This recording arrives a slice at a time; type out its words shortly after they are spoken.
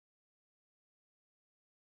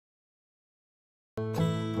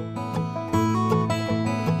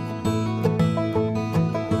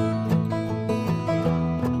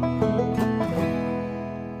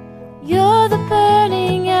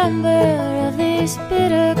this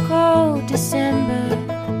bitter cold December.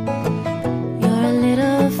 You're a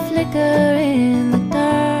little flicker in the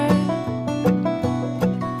dark,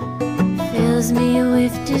 fills me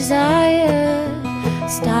with desire,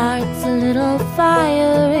 starts a little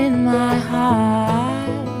fire in my heart.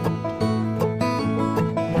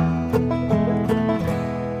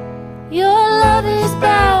 Your love is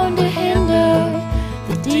bound to hinder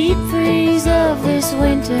the deep freeze of this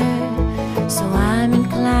winter, so I'm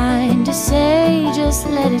inclined to say just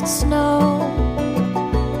let it snow.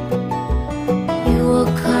 You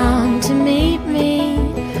will come to meet me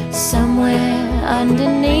somewhere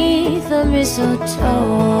underneath the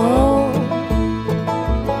mistletoe.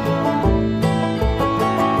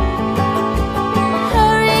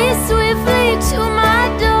 Hurry swiftly to my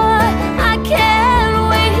door, I can't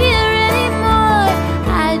wait here anymore.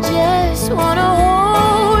 I just wanna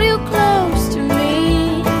hold you close to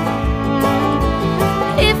me.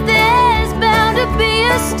 If there's bound to be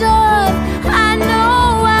a storm, I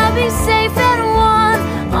know I'll be safe and warm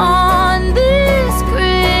on this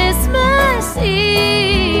Christmas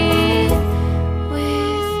Eve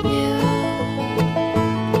with you.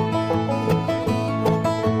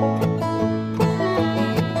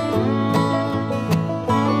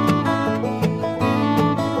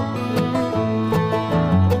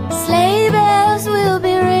 Sleigh bells will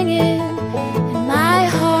be ringing and my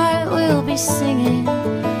heart will be singing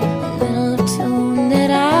a little tune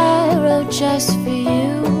that I wrote just for you.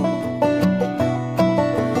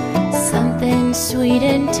 Something sweet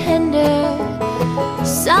and tender,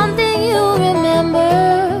 something you'll remember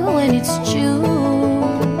when it's June.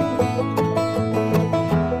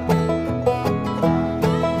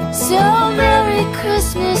 So Merry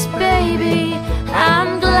Christmas, baby,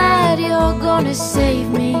 I'm glad you're gonna save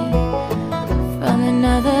me from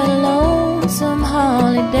another lonesome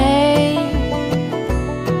holiday.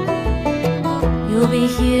 You'll be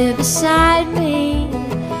here beside me,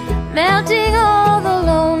 melting away